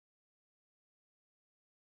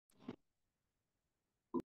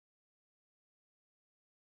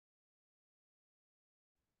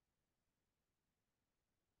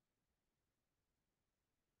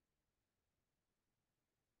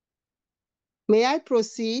May I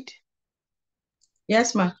proceed?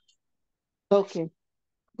 Yes, ma. Okay.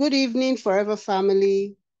 Good evening, Forever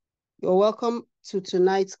family. You're welcome to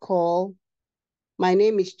tonight's call. My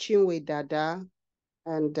name is Chinwe Dada,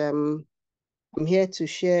 and I'm here to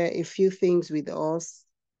share a few things with us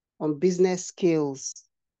on business skills.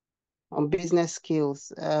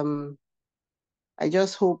 I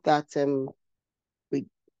just hope that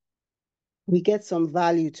we get some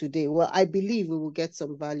value today. Well, I believe we will get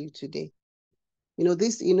some value today.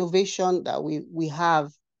 This innovation that we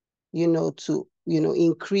have, to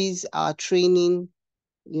increase our training,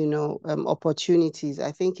 opportunities.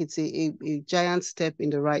 I think it's a giant step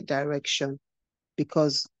in the right direction,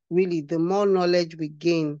 because really the more knowledge we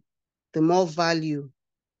gain, the more value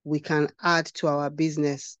we can add to our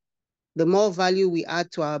business. The more value we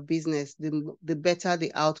add to our business, the better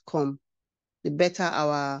the outcome, the better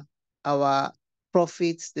our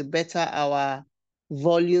profits, the better our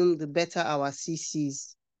volume, the better our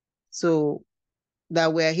CCs. So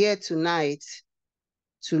that we're here tonight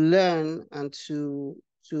to learn and to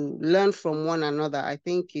learn from one another, I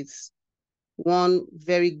think it's one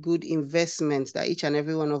very good investment that each and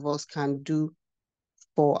every one of us can do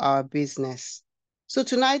for our business. So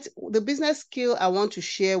tonight, the business skill I want to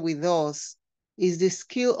share with us is the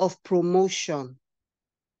skill of promotion,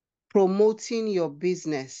 promoting your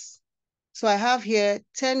business. So I have here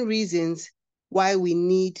 10 reasons why we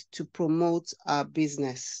need to promote our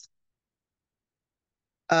business.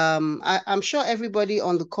 I'm sure everybody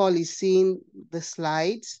on the call is seeing the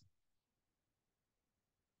slides.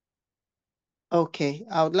 Okay,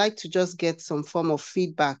 I would like to just get some form of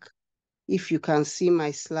feedback if you can see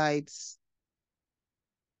my slides.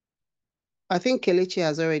 I think Kelechi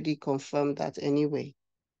has already confirmed that anyway.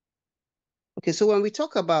 Okay, so when we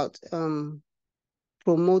talk about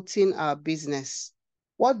promoting our business,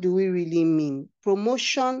 what do we really mean?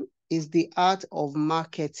 Promotion is the art of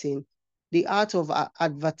marketing, the art of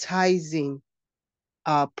advertising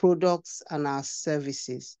our products and our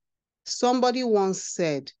services. Somebody once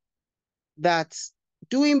said that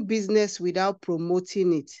doing business without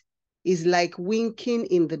promoting it is like winking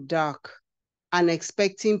in the dark and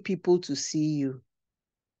expecting people to see you.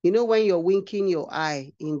 You know, when you're winking your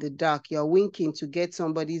eye in the dark, you're winking to get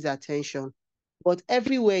somebody's attention, but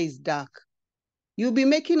everywhere is dark. You'll be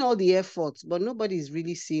making all the efforts, but nobody's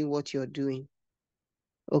really seeing what you're doing.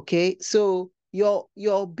 Okay, so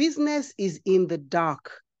your business is in the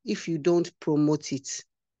dark if you don't promote it,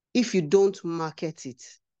 if you don't market it,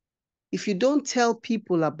 if you don't tell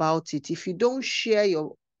people about it, if you don't share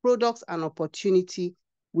your products and opportunity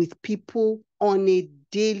with people on a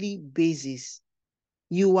daily basis,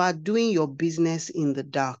 you are doing your business in the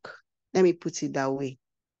dark. Let me put it that way.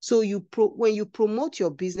 So when you promote your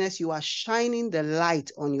business, you are shining the light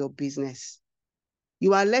on your business.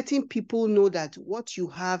 You are letting people know that what you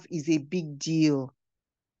have is a big deal.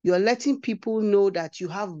 You are letting people know that you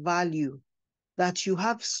have value, that you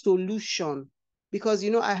have solution. Because,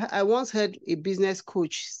 I once heard a business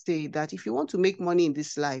coach say that if you want to make money in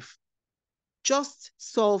this life, just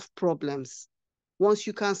solve problems. Once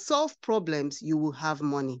you can solve problems, you will have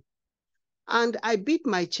money. And I beat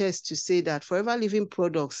my chest to say that Forever Living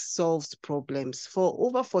Products solves problems. For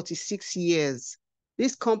over 46 years,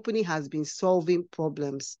 this company has been solving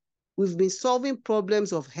problems. We've been solving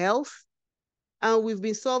problems of health, and we've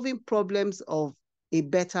been solving problems of a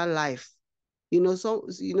better life.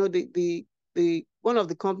 The one of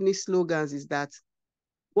the company's slogans is that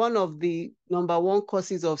one of the number one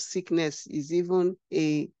causes of sickness is even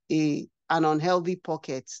an unhealthy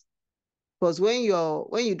pocket. Because when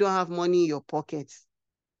you don't have money in your pocket,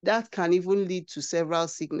 that can even lead to several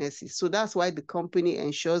sicknesses. So that's why the company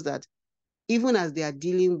ensures that even as they are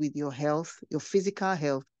dealing with your health, your physical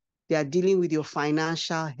health, they are dealing with your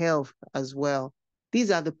financial health as well. These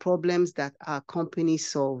are the problems that our company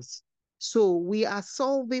solves. So we are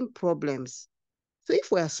solving problems. So if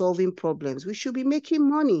we are solving problems, we should be making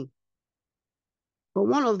money. But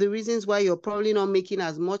one of the reasons why you're probably not making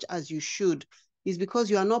as much as you should is because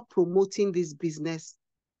you are not promoting this business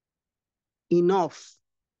enough.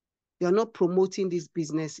 You're not promoting this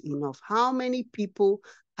business enough. How many people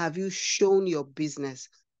have you shown your business?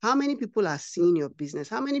 How many people are seeing your business?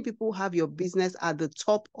 How many people have your business at the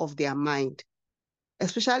top of their mind?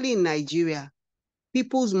 Especially in Nigeria,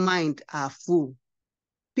 people's mind are full.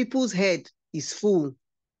 People's head is full.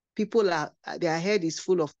 Their head is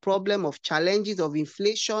full of problem, of challenges, of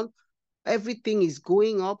inflation. Everything is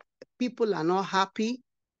going up. People are not happy.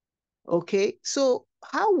 Okay, so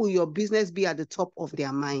how will your business be at the top of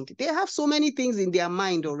their mind? They have so many things in their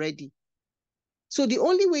mind already. So the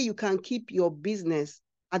only way you can keep your business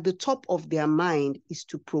at the top of their mind is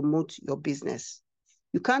to promote your business.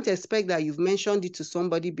 You can't expect that you've mentioned it to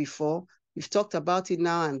somebody before, you've talked about it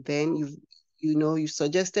now and then, you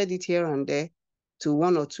suggested it here and there to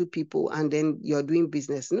one or two people, and then you're doing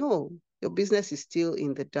business. No, your business is still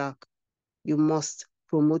in the dark. You must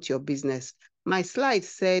promote your business. My slide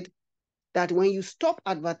said that when you stop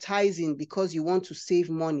advertising because you want to save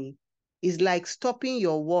money, it's like stopping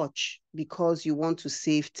your watch because you want to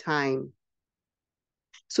save time.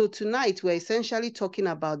 So tonight, we're essentially talking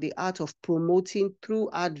about the art of promoting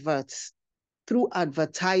through adverts, through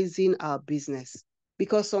advertising our business.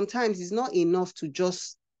 Because sometimes it's not enough to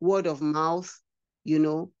just word of mouth,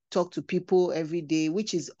 talk to people every day,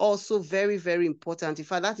 which is also very, very important. In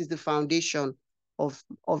fact, that is the foundation of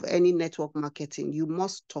any network marketing. You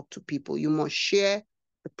must talk to people. You must share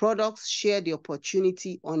the products, share the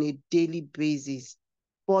opportunity on a daily basis.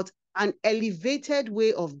 But an elevated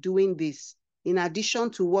way of doing this, in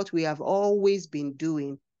addition to what we have always been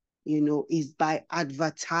doing, is by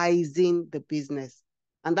advertising the business.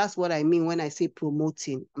 And that's what I mean when I say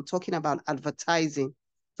promoting. I'm talking about advertising.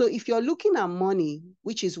 So if you're looking at money,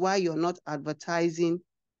 which is why you're not advertising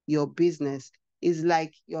your business, is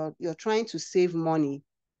like you're trying to save money,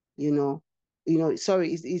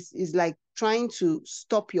 sorry, it's like trying to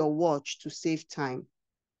stop your watch to save time.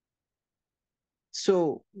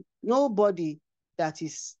 So nobody that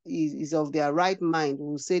is of their right mind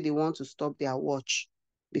will say they want to stop their watch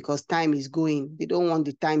because time is going. They don't want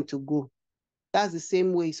the time to go. That's the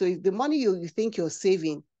same way. So if the money you think you're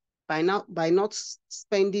saving by not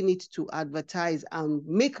spending it to advertise and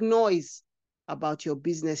make noise about your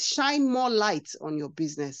business, shine more light on your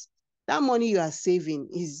business, that money you are saving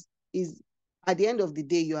is at the end of the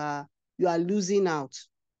day, you are losing out,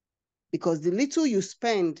 because the little you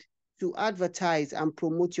spend to advertise and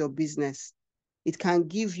promote your business, it can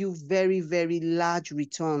give you very, very large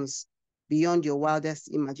returns beyond your wildest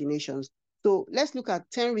imaginations. So let's look at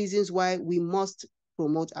 10 reasons why we must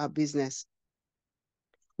promote our business.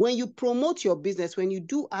 When you promote your business, when you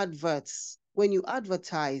do adverts, when you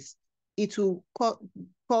advertise, it will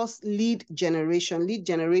cause lead generation. Lead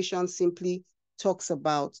generation simply talks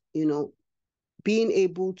about, being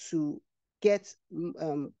able to get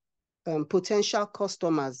potential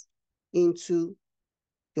customers into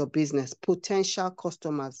your business, potential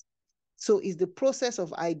customers. So it's the process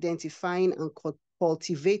of identifying and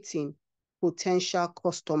cultivating potential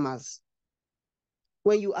customers.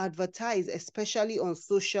 When you advertise, especially on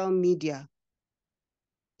social media,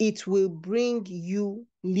 it will bring you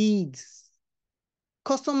leads.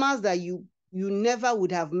 Customers that you never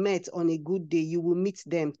would have met on a good day, you will meet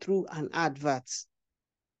them through an advert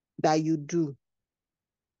that you do.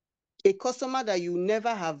 A customer that you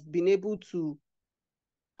never have been able to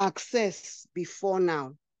access before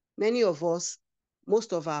now. Many of us,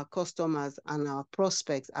 most of our customers and our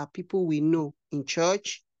prospects are people we know in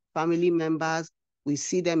church, family members, we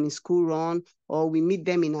see them in school run, or we meet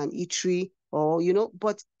them in an eatery, or,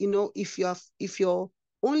 but, if your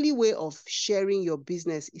only way of sharing your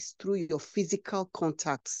business is through your physical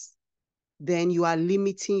contacts, then you are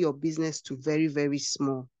limiting your business to very, very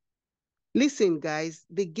small. Listen, guys,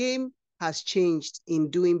 the game has changed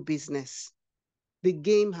in doing business. The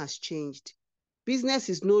game has changed. Business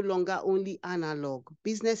is no longer only analog.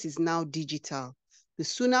 Business is now digital. The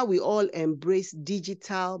sooner we all embrace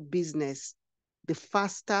digital business, the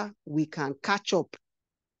faster we can catch up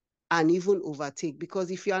and even overtake.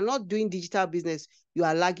 Because if you are not doing digital business, you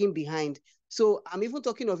are lagging behind. So I'm even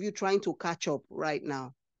talking of you trying to catch up right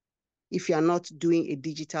now. If you are not doing a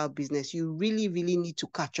digital business, you really, really need to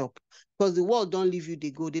catch up, because the world don't leave you,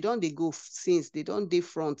 they go. They go since, they don't, they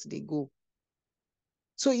front, they go.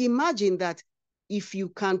 So imagine that if you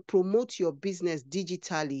can promote your business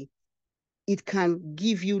digitally, it can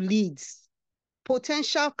give you leads,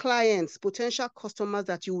 potential clients, potential customers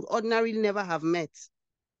that you would ordinarily never have met.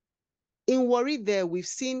 In Warri there, we've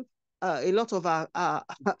seen a lot of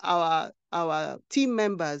our team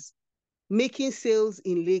members making sales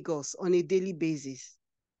in Lagos on a daily basis.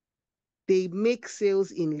 They make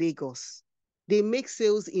sales in Lagos. They make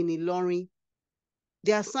sales in Ilorin.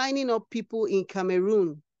 They are signing up people in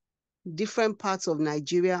Cameroon, different parts of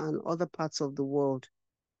Nigeria and other parts of the world.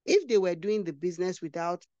 If they were doing the business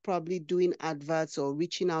without probably doing adverts or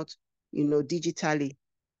reaching out, digitally,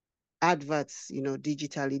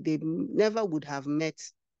 digitally, they never would have met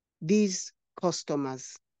these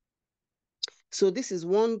customers. So this is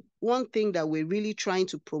one thing that we're really trying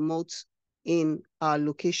to promote in our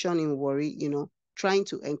location in Warri, trying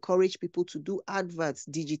to encourage people to do adverts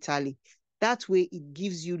digitally. That way it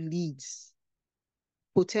gives you leads,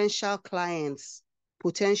 potential clients,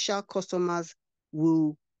 potential customers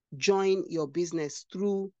will join your business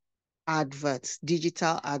through adverts,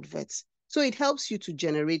 digital adverts. So it helps you to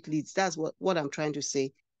generate leads. That's what I'm trying to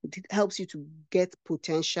say. It helps you to get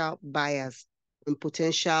potential buyers and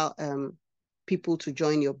potential people to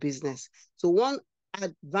join your business. So one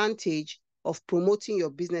advantage of promoting your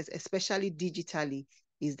business, especially digitally,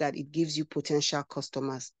 is that it gives you potential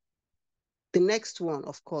customers. The next one,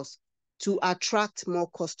 of course, to attract more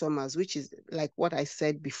customers, which is like what I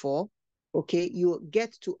said before. Okay, you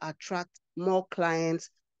get to attract more clients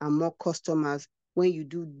and more customers when you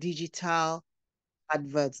do digital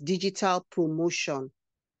adverts, digital promotion.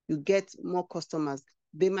 You get more customers.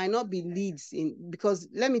 They might not be leads because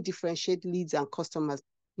let me differentiate leads and customers,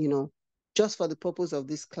 just for the purpose of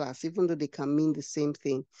this class, even though they can mean the same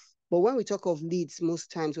thing. But when we talk of leads,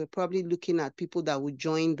 most times we're probably looking at people that will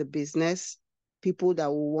join the business, people that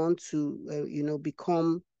will want to,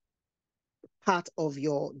 become part of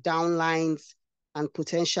your downlines and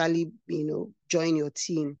potentially, join your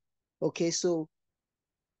team. Okay, so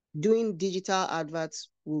doing digital adverts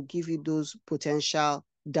will give you those potential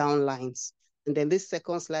downlines. And then this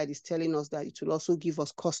second slide is telling us that it will also give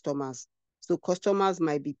us customers. So customers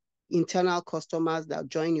might be internal customers that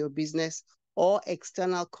join your business or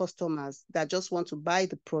external customers that just want to buy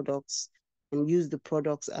the products and use the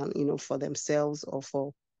products and for themselves or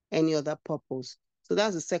for any other purpose. So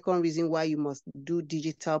that's the second reason why you must do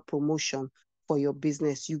digital promotion for your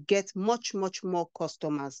business. You get much, much more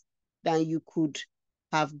customers than you could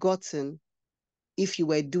have gotten if you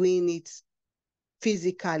were doing it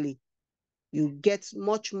physically. You get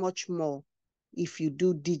much, much more if you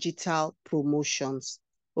do digital promotions.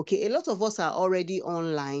 Okay, a lot of us are already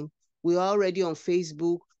online. We're already on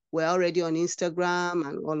Facebook. We're already on Instagram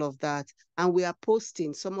and all of that. And we are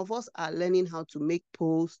posting. Some of us are learning how to make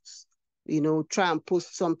posts, try and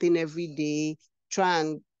post something every day, try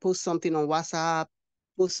and post something on WhatsApp,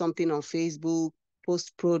 post something on Facebook,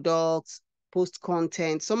 post products, post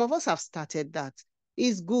content. Some of us have started that.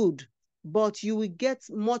 It's good, but you will get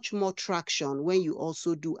much more traction when you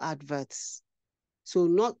also do adverts. So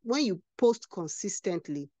not when you post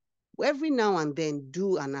consistently, every now and then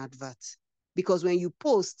do an advert. Because when you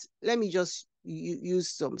post, let me just use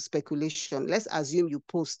some speculation. Let's assume you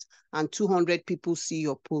post and 200 people see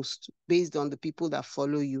your post based on the people that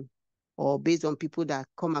follow you or based on people that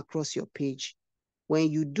come across your page.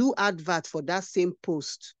 When you do advert for that same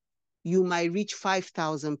post, you might reach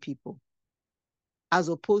 5,000 people as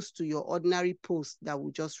opposed to your ordinary post that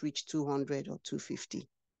will just reach 200 or 250.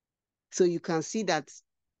 So you can see that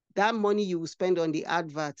money you will spend on the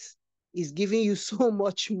adverts is giving you so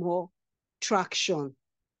much more traction.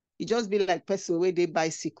 It just be like person where they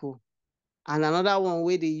bicycle and another one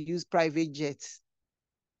where they use private jets.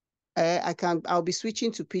 I'll be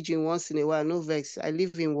switching to Pidgin once in a while, no vex. I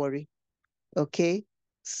live in Warri. Okay.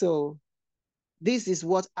 So this is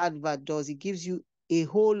what advert does. It gives you a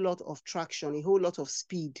whole lot of traction, a whole lot of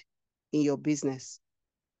speed in your business.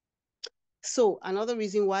 So another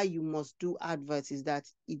reason why you must do adverts is that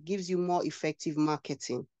it gives you more effective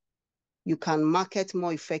marketing. You can market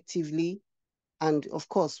more effectively. And of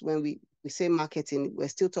course, when we say marketing, we're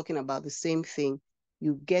still talking about the same thing.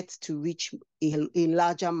 You get to reach a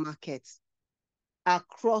larger market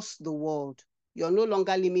across the world. You're no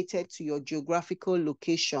longer limited to your geographical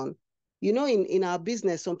location. In our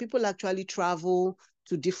business, some people actually travel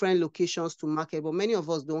to different locations to market, but many of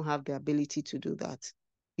us don't have the ability to do that,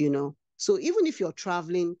 So even if you're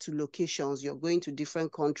traveling to locations, you're going to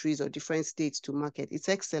different countries or different states to market, it's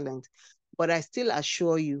excellent. But I still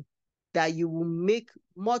assure you that you will make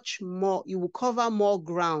much more, you will cover more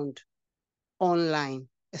ground online,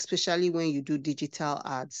 especially when you do digital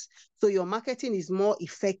ads. So your marketing is more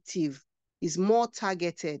effective, is more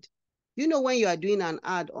targeted. When you are doing an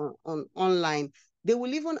ad on online, they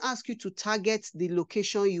will even ask you to target the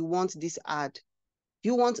location you want this ad. Do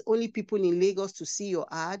you want only people in Lagos to see your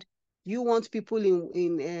ad? Do you want people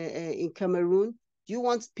in Cameroon? Do you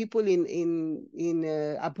want people in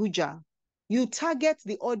Abuja? You target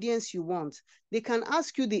the audience you want. They can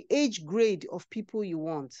ask you the age grade of people you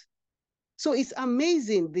want. So it's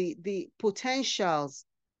amazing the potentials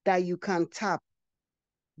that you can tap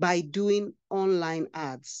by doing online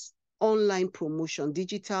ads, online promotion,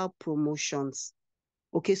 digital promotions.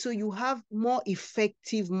 Okay, so you have more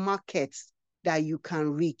effective markets that you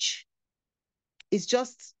can reach. It's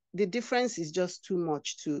just, the difference is just too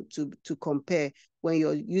much to compare when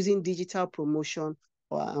you're using digital promotion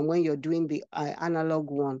and when you're doing the analog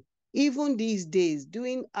one. Even these days,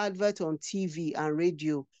 doing advert on TV and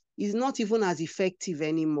radio is not even as effective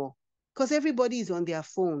anymore because everybody is on their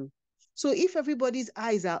phone. So if everybody's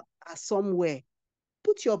eyes are somewhere,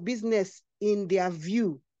 put your business in their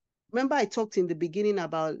view Remember, I talked in the beginning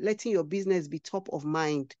about letting your business be top of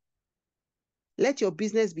mind. Let your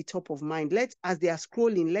business be top of mind. As they are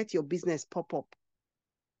scrolling, let your business pop up.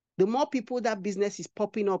 The more people that business is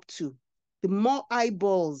popping up to, the more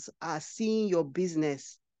eyeballs are seeing your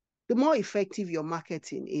business, the more effective your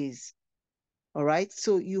marketing is. All right.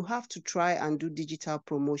 So you have to try and do digital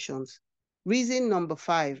promotions. Reason number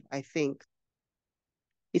 5, I think,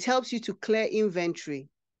 it helps you to clear inventory.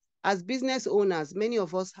 As business owners, many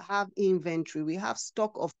of us have inventory. We have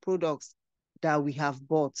stock of products that we have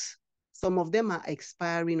bought. Some of them are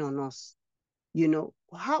expiring on us.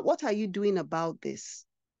 What are you doing about this?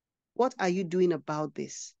 What are you doing about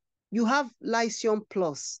this? You have Lycium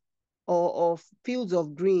Plus or Fields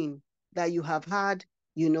of Green that you have had,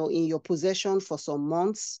 in your possession for some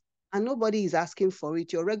months, and nobody is asking for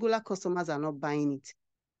it. Your regular customers are not buying it.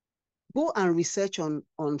 Go and research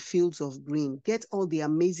on Fields of Green. Get all the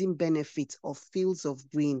amazing benefits of Fields of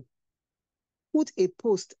Green. Put a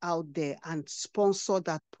post out there and sponsor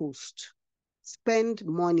that post. Spend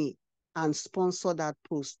money and sponsor that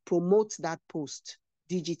post. Promote that post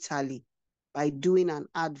digitally by doing an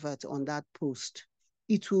advert on that post.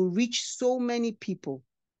 It will reach so many people.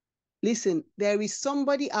 Listen, there is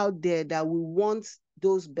somebody out there that will want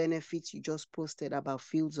those benefits you just posted about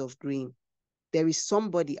Fields of Green. There is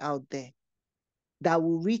somebody out there that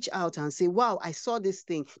will reach out and say, wow, I saw this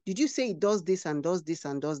thing. Did you say it does this and does this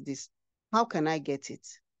and does this? How can I get it?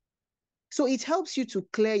 So it helps you to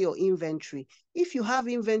clear your inventory. If you have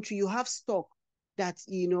inventory, you have stock that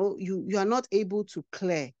you are not able to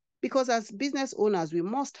clear. Because as business owners, we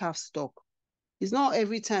must have stock. It's not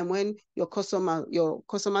every time when your customer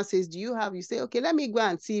says, do you have, you say, okay, let me go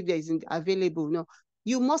and see if there is available. No,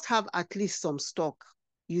 you must have at least some stock.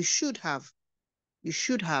 You should have. You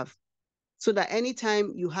should have. So that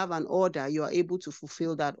anytime you have an order, you are able to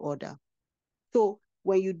fulfill that order. So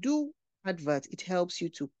when you do advert, it helps you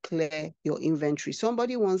to clear your inventory.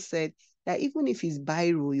 Somebody once said that even if it's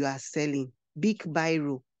biro you are selling, big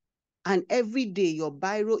biro, and every day your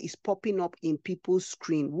biro is popping up in people's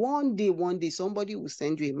screen, one day, somebody will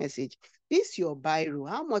send you a message. This your biro,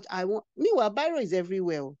 how much I want. Meanwhile, biro is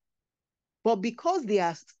everywhere. But because they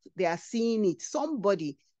are seeing it,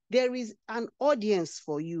 there is an audience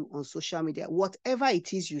for you on social media, whatever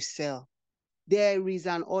it is you sell. There is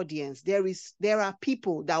an audience. There are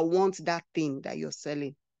people that want that thing that you're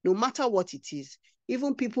selling, no matter what it is.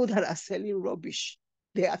 Even people that are selling rubbish,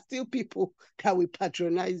 there are still people that will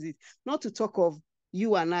patronize it. Not to talk of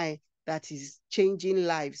you and I that is changing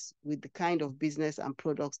lives with the kind of business and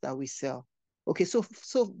products that we sell. Okay, so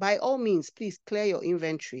by all means, please clear your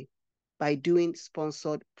inventory by doing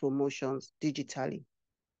sponsored promotions digitally.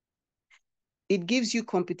 It gives you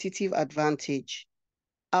competitive advantage.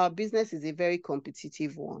 Our business is a very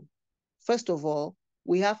competitive one. First of all,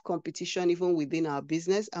 we have competition even within our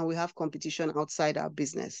business, and we have competition outside our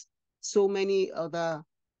business. So many other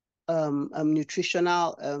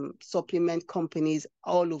nutritional supplement companies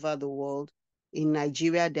all over the world. In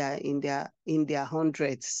Nigeria, they are in their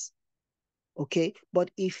hundreds. Okay, but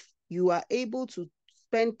if you are able to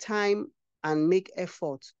spend time and make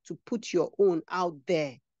effort to put your own out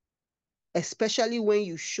there, especially when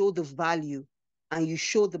you show the value and you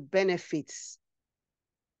show the benefits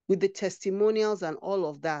with the testimonials and all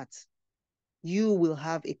of that, you will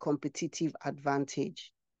have a competitive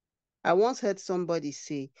advantage. I once heard somebody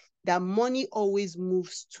say that money always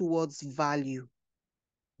moves towards value.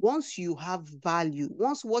 Once you have value,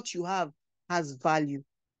 once what you have has value,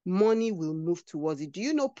 money will move towards it. Do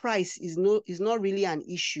you know price is not really an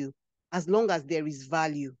issue as long as there is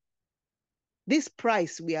value? This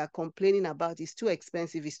price we are complaining about is too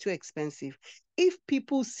expensive, it's too expensive. If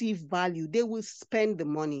people see value, they will spend the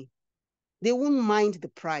money. They won't mind the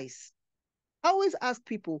price. I always ask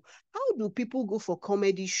people, how do people go for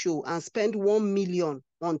comedy show and spend 1 million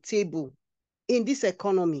on table in this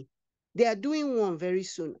economy? They are doing one very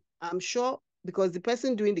soon, I'm sure, because the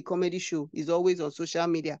person doing the comedy show is always on social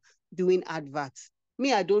media doing adverts.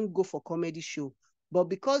 Me, I don't go for comedy show, but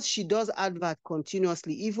because she does advert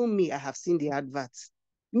continuously, even me, I have seen the adverts.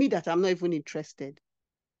 Me that I'm not even interested,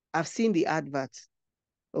 I've seen the adverts.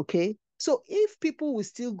 Okay? So if people will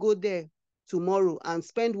still go there tomorrow and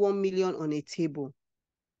spend 1 million on a table,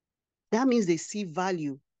 that means they see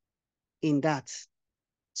value in that.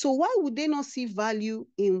 So why would they not see value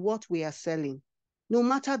in what we are selling, no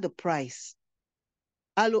matter the price?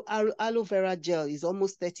 Aloe vera gel is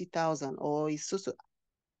almost 30,000, or is so.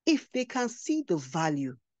 If they can see the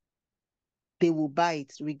value, they will buy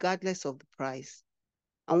it regardless of the price.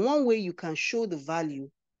 And one way you can show the value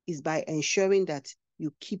is by ensuring that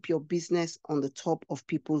you keep your business on the top of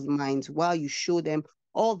people's minds while you show them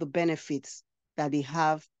all the benefits that they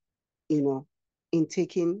have, in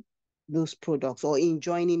taking those products or in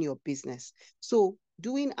joining your business. So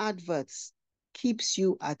doing adverts keeps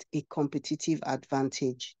you at a competitive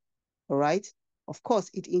advantage. All right. Of course,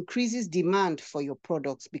 it increases demand for your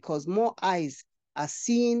products because more eyes are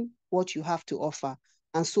seeing what you have to offer.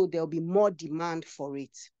 And so there'll be more demand for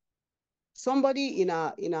it. Somebody in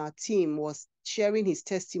our team was sharing his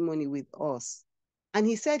testimony with us. And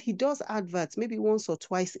he said he does adverts maybe once or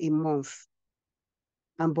twice a month.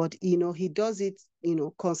 But he does it,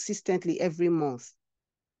 consistently every month.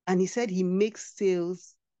 And he said he makes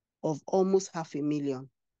sales of almost 500,000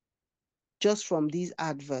 just from these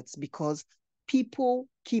adverts because people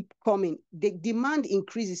keep coming. The demand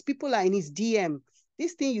increases. People are in his DM.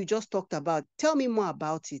 This thing you just talked about, tell me more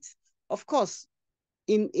about it. Of course,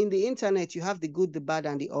 in the internet, you have the good, the bad,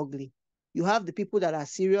 and the ugly. You have the people that are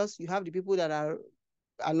serious. You have the people that are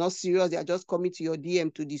not serious. They are just coming to your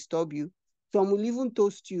DM to disturb you. Some will even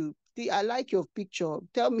toast you. I like your picture.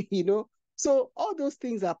 Tell me, So all those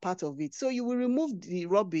things are part of it. So you will remove the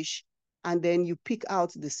rubbish and then you pick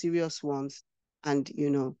out the serious ones and,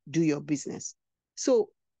 do your business. So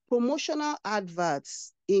promotional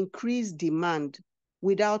adverts increase demand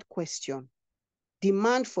without question.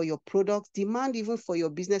 Demand for your products, demand even for your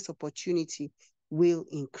business opportunity will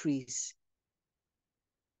increase.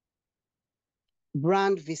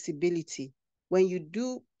 Brand visibility. When you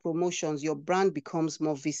do promotions, your brand becomes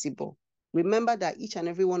more visible. Remember that each and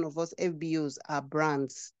every one of us FBOs are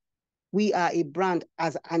brands. We are a brand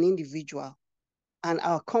as an individual. And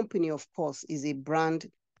our company, of course, is a brand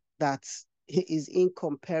that is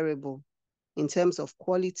incomparable in terms of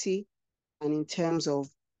quality and in terms of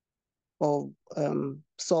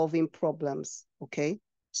solving problems, okay?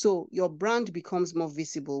 So your brand becomes more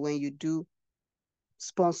visible when you do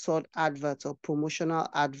sponsored adverts or promotional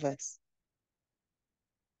adverts.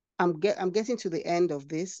 I'm getting to the end of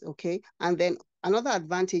this, okay? And then another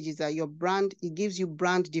advantage is that your brand, it gives you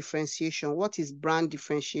brand differentiation. What is brand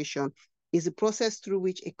differentiation? Is the process through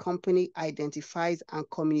which a company identifies and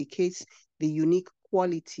communicates the unique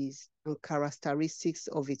qualities and characteristics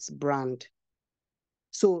of its brand.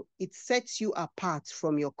 So it sets you apart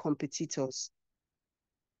from your competitors.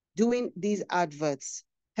 Doing these adverts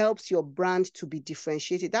helps your brand to be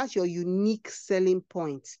differentiated. That's your unique selling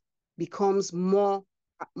point becomes more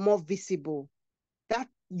visible. That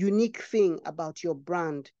unique thing about your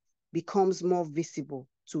brand becomes more visible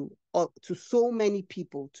to so many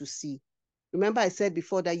people to see. Remember I said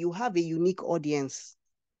before that you have a unique audience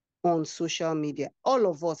on social media. All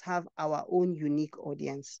of us have our own unique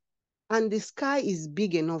audience. And the sky is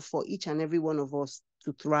big enough for each and every one of us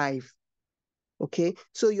to thrive. Okay,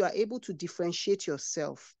 so you are able to differentiate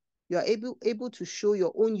yourself. You are able to show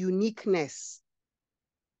your own uniqueness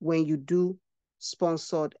when you do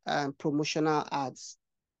sponsored and promotional ads.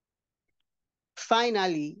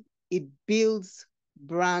 Finally, it builds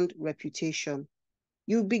brand reputation.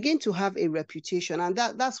 You begin to have a reputation, and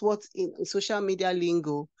that's what in social media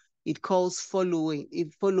lingo it calls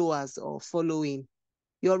followers or following.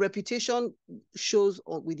 Your reputation shows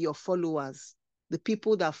with your followers, the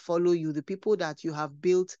people that follow you, the people that you have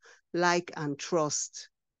built like and trust.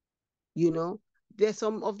 There's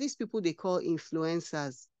some of these people they call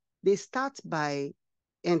influencers. They start by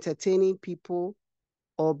entertaining people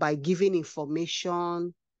or by giving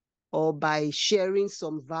information or by sharing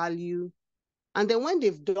some value. And then when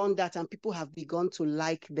they've done that and people have begun to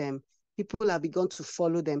like them, people have begun to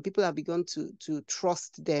follow them, people have begun to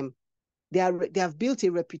trust them, they have built a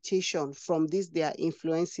reputation from this, their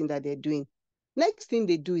influencing that they're doing. Next thing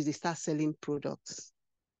they do is they start selling products.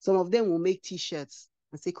 Some of them will make t-shirts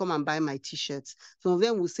and say, come and buy my t-shirts. Some of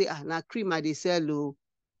them will say, now cream they sell,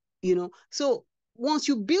 So once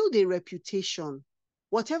you build a reputation,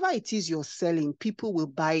 whatever it is you're selling, people will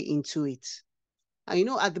buy into it. And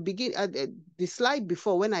at the beginning, the slide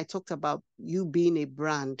before, when I talked about you being a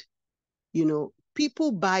brand,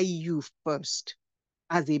 people buy you first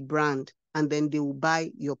as a brand, and then they will buy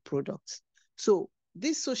your products. So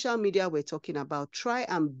this social media we're talking about, try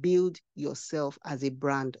and build yourself as a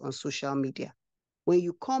brand on social media. When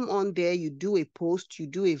you come on there, you do a post, you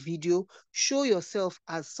do a video, show yourself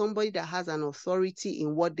as somebody that has an authority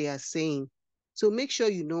in what they are saying. So make sure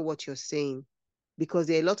you know what you're saying, because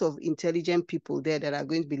there are a lot of intelligent people there that are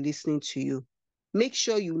going to be listening to you. Make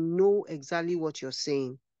sure you know exactly what you're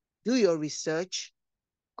saying. Do your research,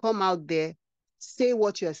 come out there, say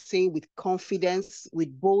what you're saying with confidence, with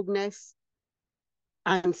boldness,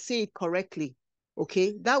 and say it correctly,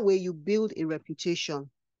 okay? That way you build a reputation.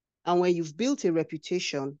 And when you've built a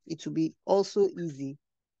reputation, it will be also easy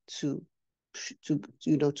to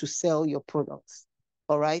sell your products.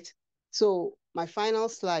 All right. So my final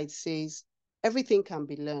slide says, everything can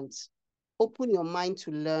be learned. Open your mind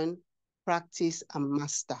to learn, practice, and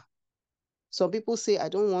master. Some people say, I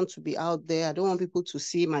don't want to be out there. I don't want people to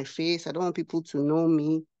see my face. I don't want people to know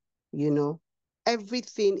me. You know,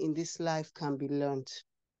 everything in this life can be learned.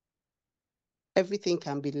 Everything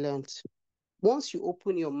can be learned. Once you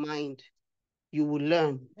open your mind, you will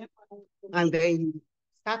learn. And then you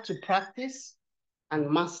start to practice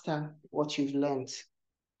and master what you've learned.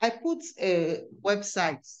 I put a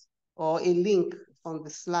website or a link on the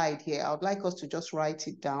slide here. I would like us to just write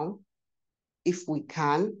it down if we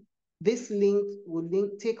can. This link will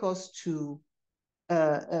take us to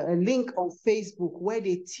a link on Facebook where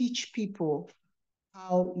they teach people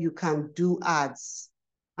how you can do ads.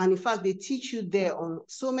 And in fact, they teach you there on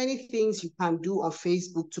so many things you can do on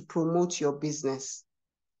Facebook to promote your business.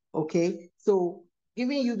 Okay, so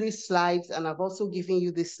giving you these slides, and I've also given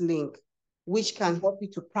you this link, which can help you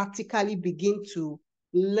to practically begin to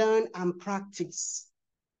learn and practice.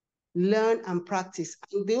 Learn and practice.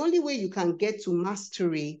 And the only way you can get to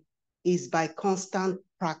mastery is by constant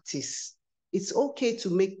practice. It's okay to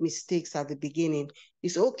make mistakes at the beginning.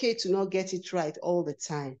 It's okay to not get it right all the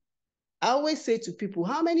time. I always say to people,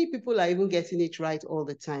 how many people are even getting it right all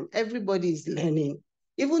the time? Everybody is learning.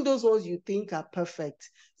 Even those ones you think are perfect.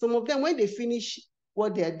 Some of them, when they finish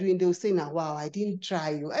what they're doing, they'll say, now, wow, I didn't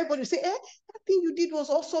try you. Everybody will say, that thing you did was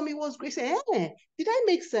awesome. It was great. Say, did I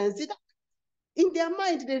make sense? In their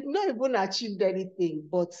mind, they've not even achieved anything,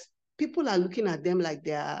 but people are looking at them like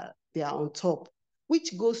they are on top,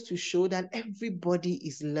 which goes to show that everybody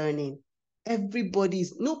is learning. Nobody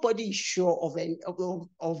is sure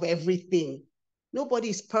of everything. Nobody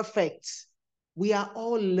is perfect. We are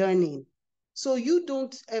all learning. So you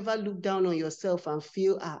don't ever look down on yourself and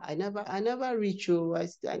feel, I never reach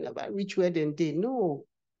I never reach where they did. No,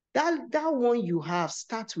 that one you have,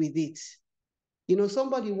 start with it. You know,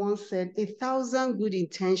 somebody once said, 1,000 good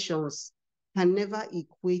intentions can never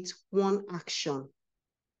equate one action.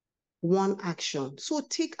 One action. So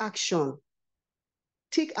take action.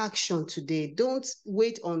 Take action today. Don't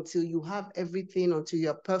wait until you have everything, until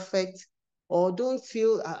you're perfect, or don't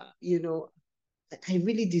feel, I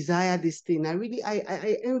really desire this thing.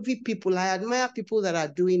 I envy people. I admire people that are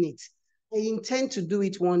doing it. I intend to do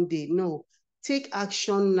it one day. No, take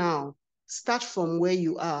action now. Start from where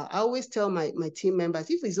you are. I always tell my team members,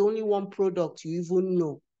 if it's only one product you even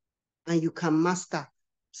know and you can master,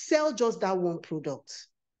 sell just that one product.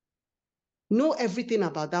 Know everything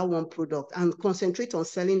about that one product and concentrate on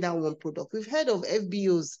selling that one product. We've heard of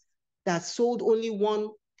FBOs that sold only one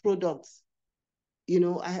product. You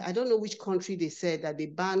know, I don't know which country they said that they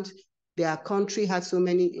banned. Their country had so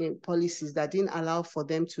many policies that didn't allow for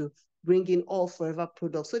them to bring in all forever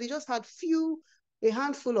products. So they just had a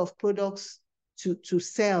handful of products to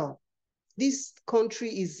sell. This country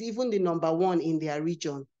is even the #1 in their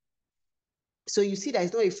region. So you see that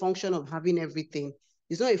it's not a function of having everything.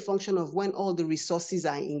 It's not a function of when all the resources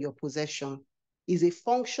are in your possession. It's a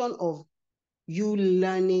function of you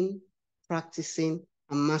learning, practicing,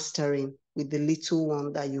 and mastering with the little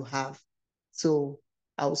one that you have. So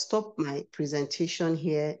I'll stop my presentation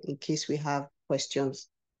here in case we have questions.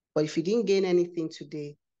 But if you didn't gain anything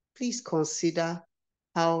today, please consider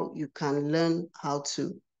how you can learn how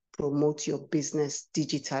to promote your business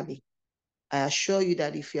digitally. I assure you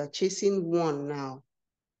that if you are chasing one now,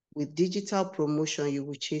 with digital promotion, you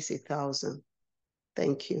will chase 1,000.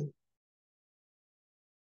 Thank you.